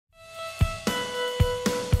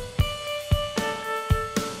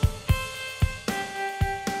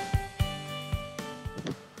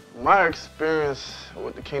My experience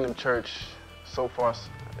with the Kingdom Church so far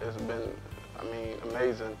has been,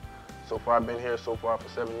 amazing. So far, I've been here so far for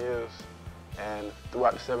 7 years, and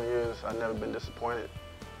throughout the 7 years, I've never been disappointed.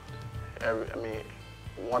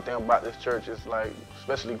 One thing about this church is like,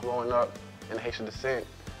 especially growing up in Haitian descent,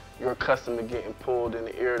 you're accustomed to getting pulled in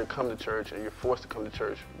the ear to come to church, and you're forced to come to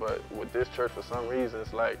church. But with this church, for some reason,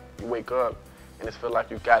 it's like you wake up and it feels like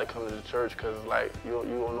you got to come to the church because like you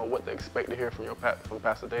don't know what to expect to hear from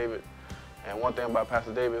Pastor David. And one thing about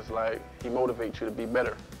Pastor David is like he motivates you to be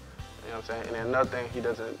better. You know what I'm saying? And then another thing, he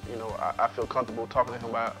doesn't. I feel comfortable talking to him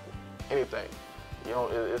about anything.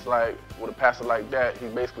 It's like with a pastor like that, he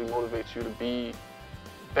basically motivates you to be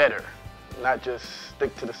better, not just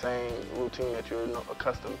stick to the same routine that you're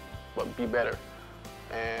accustomed, but be better.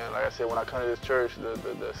 And like I said, when I come to this church,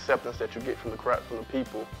 the acceptance that you get from the crowd, from the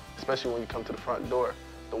people, especially when you come to the front door,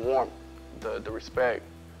 the warmth, the respect,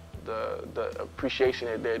 the appreciation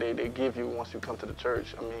that they give you once you come to the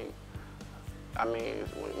church. When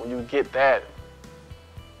you get that,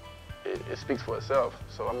 it speaks for itself.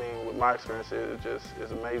 So with my experience,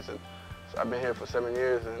 it's amazing. So I've been here for 7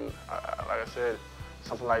 years, and like I said,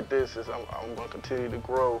 something like this I'm going to continue to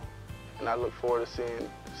grow, and I look forward to seeing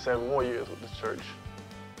 7 more years with this church.